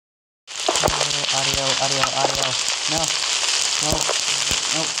audio. No.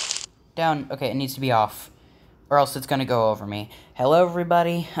 No. Down. Okay, it needs to be off. Or else it's gonna go over me. Hello,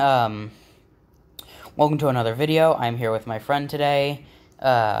 everybody. Welcome to another video. I'm here with my friend today.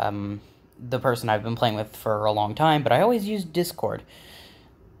 The person I've been playing with for a long time, but I always use Discord.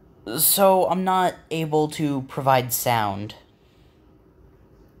 So, I'm not able to provide sound.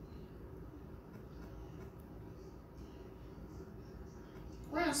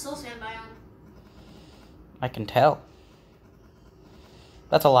 We're in a soul sand biome. I can tell.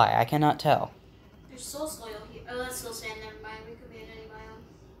 That's a lie. I cannot tell. There's soul soil here. Oh, that's soul sand. Never mind. We could be in any biome.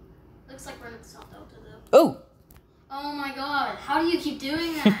 Looks like we're in the South Delta, though. Ooh! Oh my god. How do you keep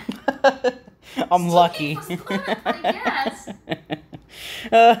doing that? I'm lucky.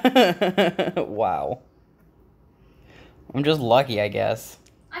 Wow. I'm just lucky, I guess.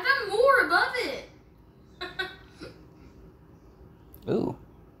 I found more above it. Ooh.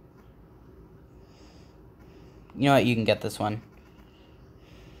 You know what? You can get this one.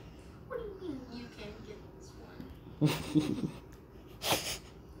 What do you mean you can get this one?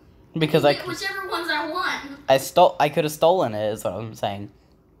 Because I can get whichever ones I want. I could have stolen it, is what I'm saying.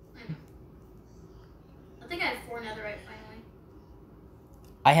 I think I have 4 netherite finally.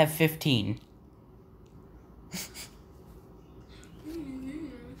 I have 15.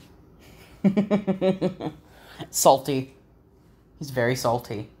 Salty. He's very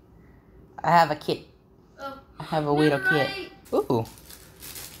salty. I have a kit. Oh, I have a Weedle kit. Ooh.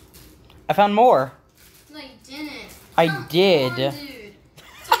 I found more. No, you didn't. I did. On, dude.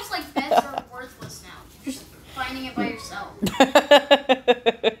 It's almost like beds are worthless now. You're just finding it by yourself.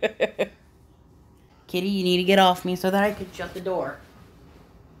 Kitty, you need to get off me so that I can shut the door.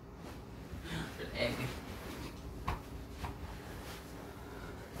 Egg.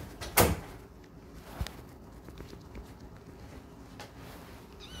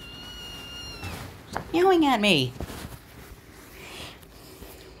 Stop yelling at me.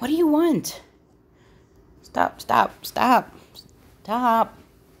 What do you want? Stop.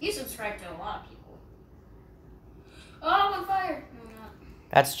 You subscribe to a lot of people. Oh, I'm on fire. No, I'm not.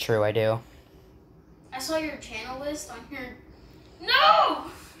 That's true, I do. I saw your channel list on here. No!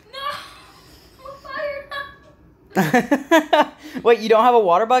 I'm on fire. Wait, you don't have a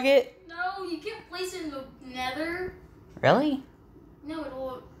water bucket? No, you can't place it in the nether. Really? No, it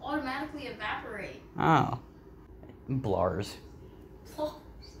will automatically evaporate. Oh. Blars.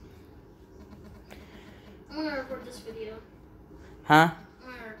 I'm gonna record this video. Huh? I'm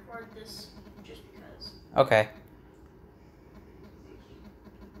gonna record this just because. Okay.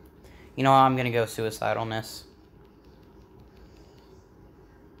 You know what? I'm gonna go suicidalness.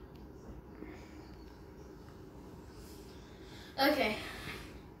 Okay.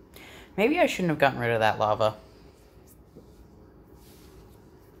 Maybe I shouldn't have gotten rid of that lava.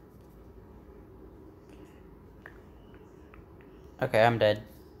 Okay, I'm dead.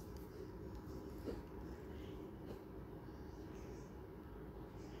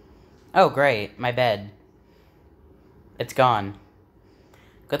 Oh, great. My bed. It's gone.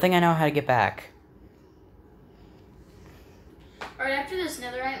 Good thing I know how to get back. Alright, after this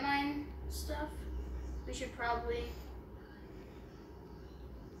netherite mine stuff, we should probably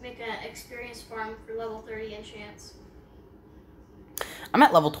make an experience farm for level 30 enchants. I'm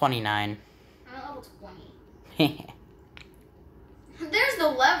at level 29. I'm at level 20. There's the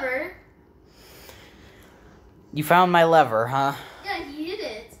lever. You found my lever, huh? Yeah, he hit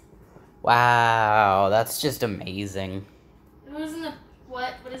it. Wow, that's just amazing. It wasn't a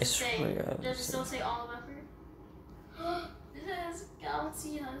what? What does it say? Does it still say all of effort? It says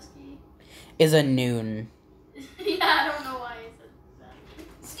Galaxy Husky. Is a noon. Yeah, I don't know why it said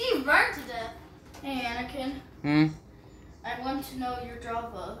that. Steve burned to death. Hey, Anakin. Hmm? I want to know your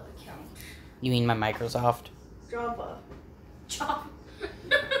Java account. You mean my Microsoft? Java. Java.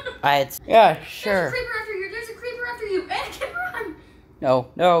 Yeah, sure. There's a creeper after you. There's a creeper after you. Anakin, run!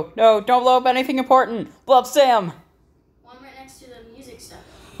 No, don't blow up anything important. Blow up Sam. One right next to the music stuff.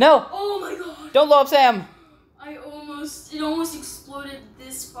 No. Oh my god. Don't blow up Sam. It almost exploded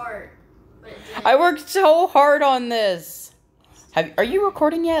this part. But it didn't. I worked so hard on this. Are you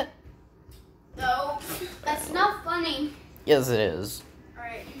recording yet? No. That's not funny. Yes, it is.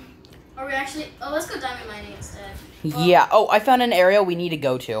 Alright. Are we actually... Oh, let's go diamond mining instead. Yeah. Oh, I found an area we need to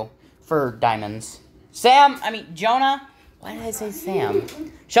go to for diamonds. Jonah. Why did I say Sam?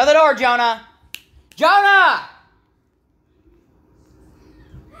 Shut the door, Jonah. Jonah!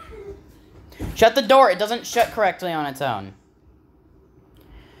 Shut the door. It doesn't shut correctly on its own.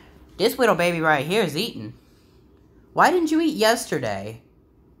 This little baby right here is eating. Why didn't you eat yesterday?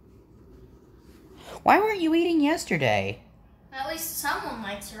 Why weren't you eating yesterday? At least someone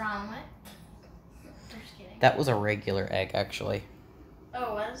likes your omelet. I'm just kidding. That was a regular egg, actually.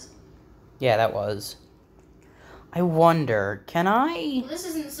 Oh, it was? Yeah, that was. I wonder, can I... Well, this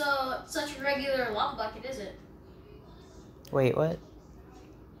isn't such a regular lava bucket, is it? Wait, what?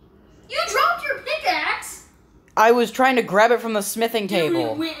 You dropped your pickaxe! I was trying to grab it from the smithing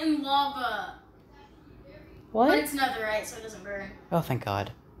table. Dude, it went in lava. What? But it's netherite, so it doesn't burn. Oh, thank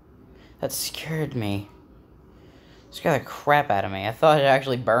God. That scared me. Scared the crap out of me. I thought it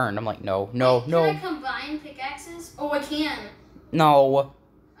actually burned. I'm like, no, no, Wait, no. Can I combine pickaxes? Oh, I can. No.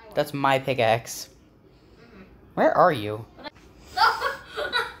 That's my pickaxe. Where are you?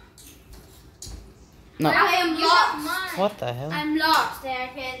 No. I am lost. What the hell? I'm lost,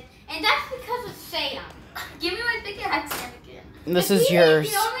 Anakin. And that's because of Sam. Give me my pickaxe, Anakin. This is yours.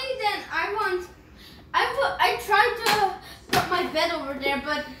 The only then I tried to put my bed over there,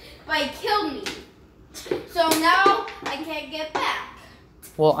 but it killed me. So now I can't get back.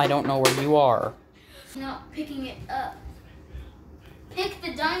 Well, I don't know where you are. Not picking it up. Pick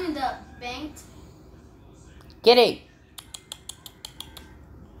the diamond up, Banked. Get it.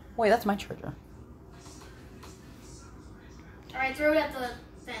 Wait, that's my charger. Alright, throw it at the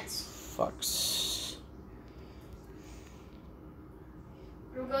fence. Fucks.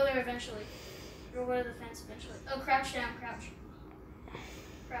 We'll go there eventually. We'll go to the fence eventually. Oh, crouch down, crouch.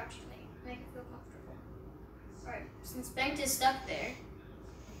 Crouch, make it feel comfortable. Alright, since Banked is stuck there,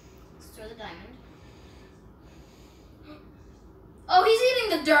 let's throw the diamond. Oh, he's eating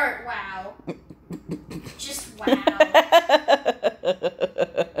the dirt. Wow. Just wow.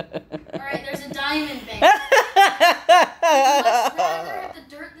 Alright, there's a diamond, Bank. Much rather have the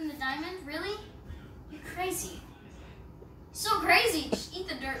dirt than the diamond? Really? You're crazy. So crazy. Just eat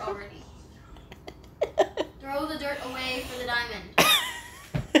the dirt already. Throw the dirt away for the diamond.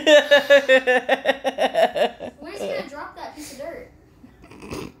 Where's he gonna drop that piece of dirt?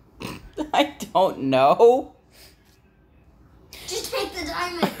 I don't know. Just take the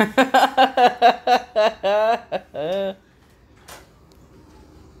diamond.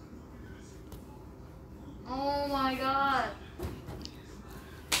 Oh my God.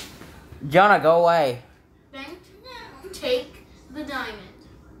 Jonah, go away. Banked now. Take the diamond.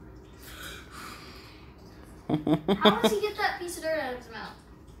 How does he get that piece of dirt out of his mouth?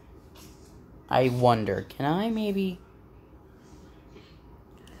 I wonder, can I maybe...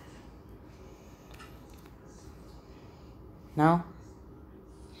 No?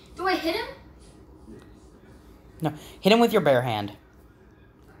 Do I hit him? No. Hit him with your bare hand.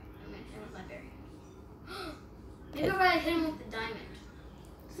 I'm gonna hit him with my bare hand. Maybe if I hit him with the diamond.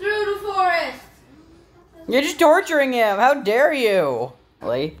 Through the forest! You're just torturing him. How dare you?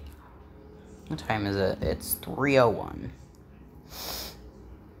 Really? What time is it? It's 3:01.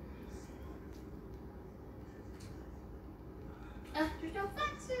 There's no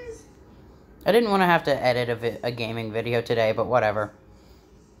foxes. I didn't want to have to edit a gaming video today, but whatever.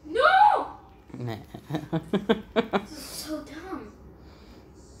 No! This is so dumb.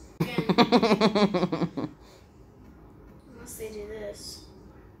 Again. Unless they do this.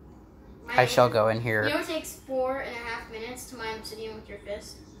 I shall go in here. You know it takes 4.5 minutes to mine obsidian with your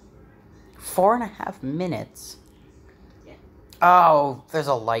fist? 4.5 minutes? Yeah. Oh, there's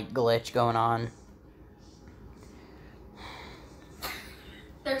a light glitch going on.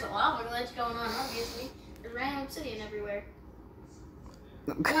 There's a lava glitch going on, obviously. There's random obsidian everywhere.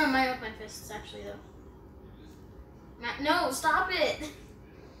 I'm gonna mine with my fists, actually, though. No, stop it!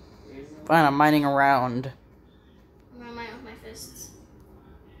 Fine, I'm mining around. I'm gonna mine with my fists.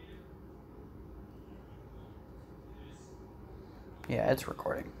 Yeah, it's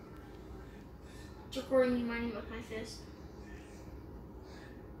recording. It's recording me mining with my fist.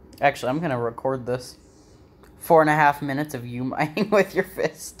 Actually, I'm gonna record this. 4.5 minutes of you mining with your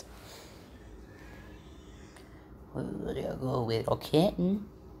fist. Little kitten.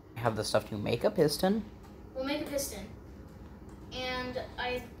 I have the stuff to make a piston. We'll make a piston. And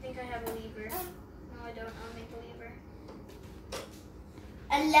I think I have a lever. No, I don't. I'll make a lever.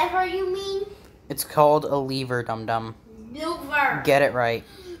 A lever, you mean? It's called a lever, dum-dum. Lever. Get it right.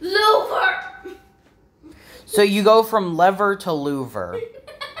 Lever. So you go from lever to louver.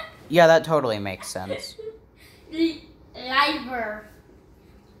 Yeah, that totally makes sense. Lever.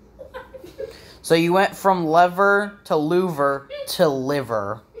 So you went from lever to louver to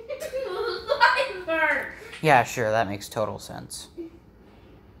liver. Lever. Yeah, sure, that makes total sense.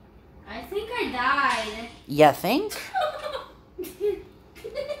 I think I died. You think?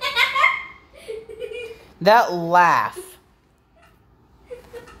 That laugh.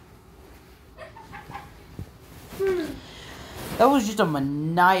 That was just a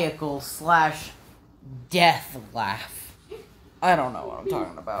maniacal / death laugh. I don't know what I'm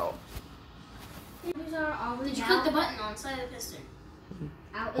talking about. Did you click the button on the side of the piston?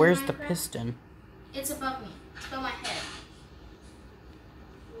 Where's the piston? It's above me. It's above my head.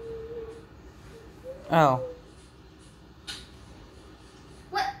 Oh.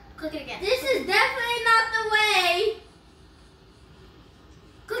 What? Click it again. This is definitely not the way.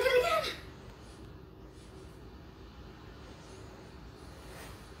 Click it again.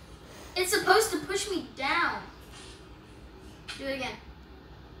 It's supposed to push me down. Do it again.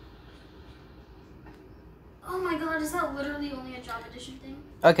 Oh my god, is that literally only a job edition thing?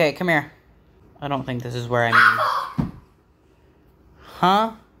 Okay, come here. I don't think this is where I mean.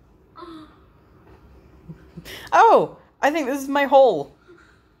 Huh? Oh! I think this is my hole.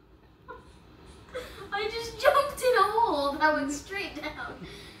 I just jumped in a hole that went straight down.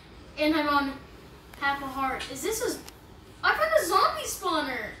 And I'm on half a heart. Is this a... I found a zombie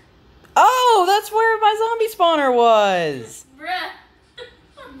spawner. Oh, that's where my zombie spawner was. Bruh.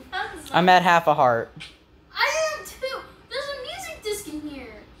 I'm at half a heart. I am too. There's a music disc in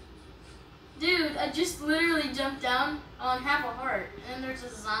here. Dude, I just literally jumped down on half a heart. And there's a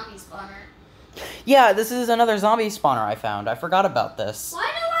zombie spawner. Yeah, this is another zombie spawner I found. I forgot about this.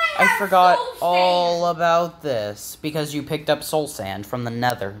 Why do I have I forgot soul all about this because you picked up soul sand from the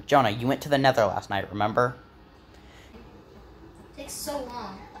nether. Jonah, you went to the nether last night, remember? It takes so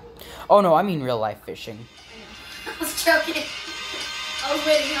long. Oh no, I mean real life fishing. I was joking. I was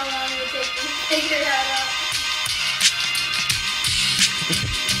waiting how long it would take to figure that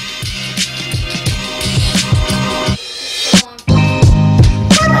out.